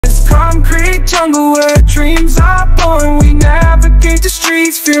concrete jungle where dreams are born. We navigate the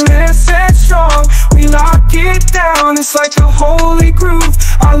streets, fearless and strong. We lock it down, it's like a holy groove.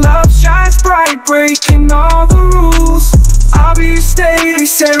 Our love shines bright, breaking all the rules. I'll be Staley,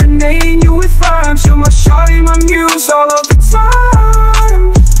 serenading you with rhymes. You're my shawty, my muse, all of the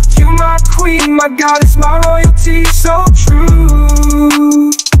time. You're my queen, my goddess, my royalty, so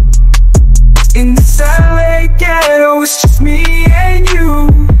true. In this LA ghetto, it's just me and you.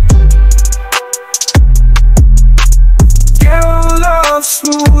 Ghetto love,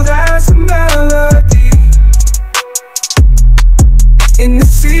 smooth as a melody. In the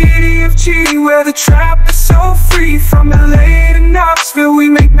city of G, where the trap is so free. From LA to Knoxville, we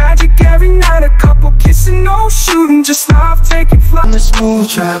make magic every night. A couple kissing, no shooting, just love taking flight. I'm the smooth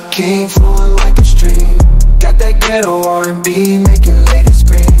trap king, flowing like a stream. Got that ghetto R&B, making ladies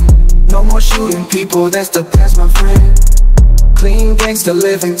scream. No more shooting people, that's the past, my friend. Clean gangster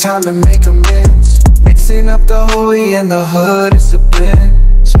living, time to make amends. Mixing up the holy and the hood, it's a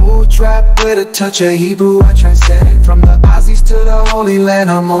blend. Smooth trap with a touch of Hebrew, I transcend. From the Aussies to the Holy Land,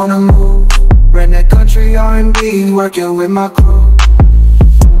 I'm on the move. Redneck country R&B, working with my crew.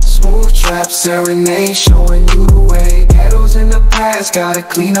 Smooth trap serenade, showing you the way. Ghettos in the past, gotta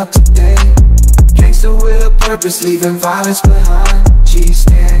clean up today. Gangster with a purpose, leaving violence behind.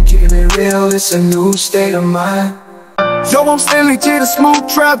 G-stand, keeping it real, it's a new state of mind. Yo, I'm Staley, the smooth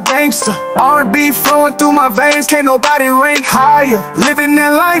trap gangster. R&B flowing through my veins, can't nobody rank higher. Living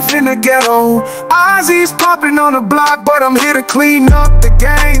that life in the ghetto. Ozzy's popping on the block, but I'm here to clean up the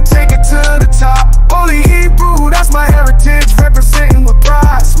game, take it to the top. Holy Hebrew, that's my heritage, representing with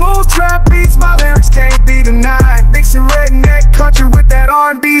pride. Smooth trap beats, my lyrics can't be denied. Mixing redneck country with that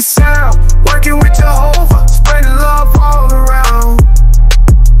R&B sound. Working with Jehovah, spreading love all around.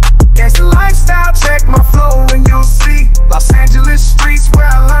 Gangsta lifestyle, check my flow and you'll see. Los Angeles streets where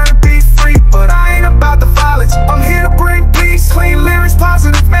I learn to be free. But I ain't about the violence, I'm here to bring peace. Clean lyrics,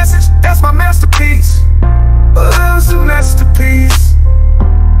 positive message, that's my masterpiece. Love's a masterpiece,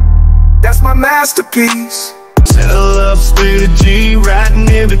 that's my masterpiece. Tell love, split a G, riding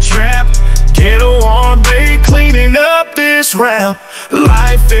in the trap. Ghetto R&B, cleaning up this rap.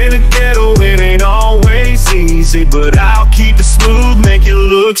 Life in the ghetto, it ain't always easy, but I'll keep it smooth, make it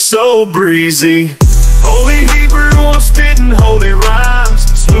look so breezy. Holy Hebrew, I'm spitting holy rhymes.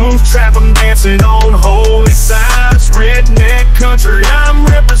 Smooth trap, I'm dancing on holy signs. Redneck country, I'm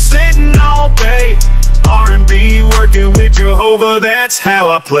representing all day. R&B, working with Jehovah, that's how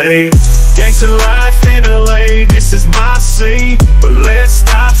I play. Gangster life in LA, this is my scene. But let's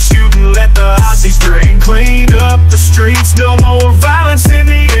stop shooting, let the Aussies drain. Clean up the streets, no more violence in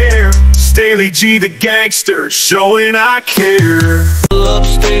the air. Staley G the gangster, showing I care. Love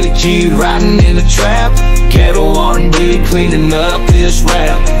Staley G, riding in the trap. Ghetto R&B, cleaning up this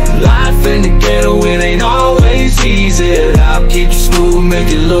rap. Life in the ghetto, it ain't always easy. I'll keep it smooth, make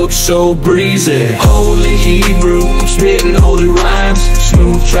it look so breezy. Holy Hebrew, I'm spitting holy rhymes.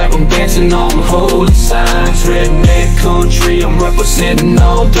 Smooth trap, I'm dancing on the holy signs. Redneck country, I'm representing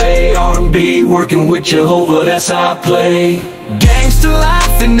all day. R&B, working with Jehovah, that's how I play. Gangster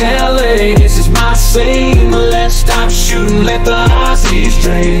life in LA, this is my scene. Let's stop shooting, let the Aussies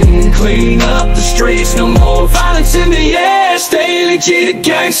drain. Clean up the streets, no more violence in the air. Staley G the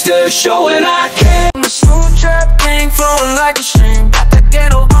gangster, showing I care. I'm a smooth trap gang, flowing like a stream. Got that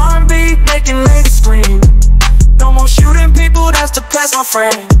ghetto R&B, making ladies scream. No more shooting people, that's the past, my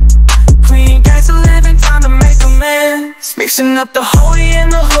friend. Clean gangster living, time to make amends. Mixing up the holy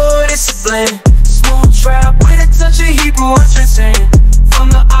and the hood, it's a blend. Smooth trap with a touch of Hebrew, I'm transcend. From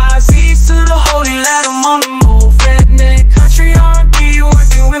the Aussies to the Holy Land, I'm on the move. Redneck country R&B,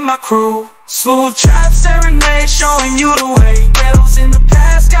 working with my crew. Smooth trap serenade, showing you the way. Ghettos in the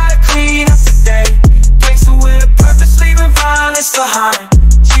past, gotta clean up today. Gangster with a purpose, leaving violence behind.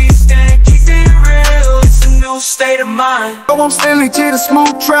 G-stand, keeping it real, it's a new state of mind. Yo, I'm Staley G, the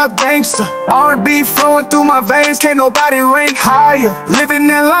smooth trap gangster. R&B flowing through my veins, can't nobody rank higher. Living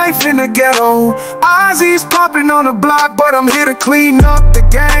that life in the ghetto. Ozzy's popping on the block, but I'm here to clean up the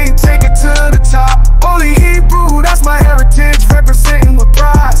game, take it to the top. Holy Hebrew, that's my heritage, representing with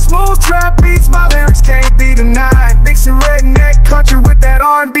pride. Smooth trap beats, my lyrics can't be denied. Mixing redneck country with that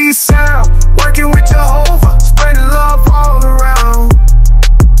R&B sound. Working with Jehovah, spreading love all around.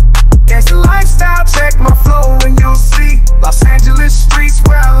 Gangsta lifestyle, check my flow and you'll see. Los Angeles streets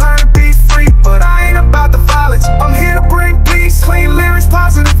where I learn to be free. But I ain't about the violence, I'm here to bring peace. Clean lyrics,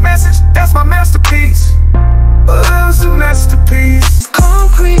 positive message, that's my masterpiece. Love's a masterpiece.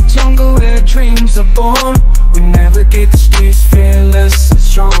 Concrete jungle where dreams are born. We navigate the streets, fearless and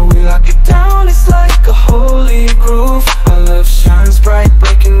strong. We lock it down, it's like a holy groove. Our love shines bright,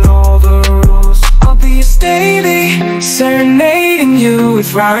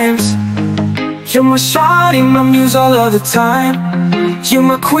 with rhymes. You're my shawty, my muse all of the time. You're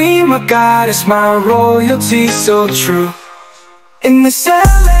my queen, my goddess, my royalty, so true. In this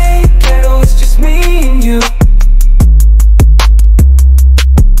LA ghetto, it's just me and you.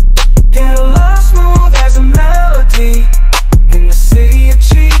 Ghetto love smooth as a melody. In the city of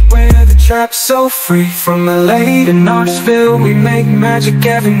G, where the trap's so free. From LA to Knoxville, we make magic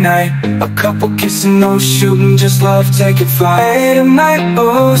every night. A couple kissing, no shooting, just love taking flight. Late at night,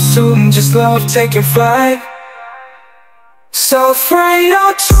 oh, shooting, just love taking flight. So free,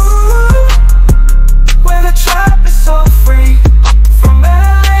 oh true, where the trap is so free. From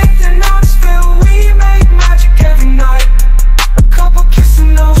LA to Knoxville, we make magic every night. A couple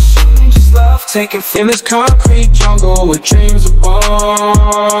kissing, no shooting, just love taking flight. In this concrete jungle where dreams are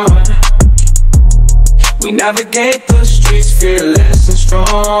born, we navigate the streets fearless and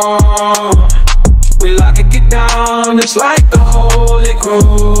strong. We lock it, get down, it's like the holy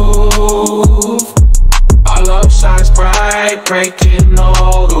groove. Our love shines bright, breaking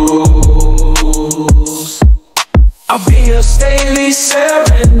all the rules. I'll be a Staley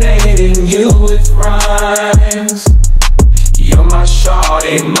serenading you with rhymes. You're my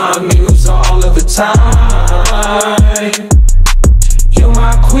shawty, my muse all of the time. You're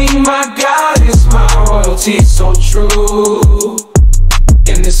my queen, my goddess, my royalty, so true.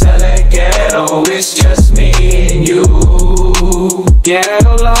 In this LA ghetto, it's just me and you.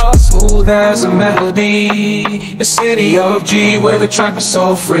 Ghetto love, smooth as a melody. The city of G, where the trap is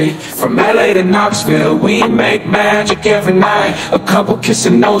so free. From LA to Knoxville, we make magic every night. A couple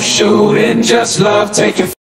kissing, no shooting, just love taking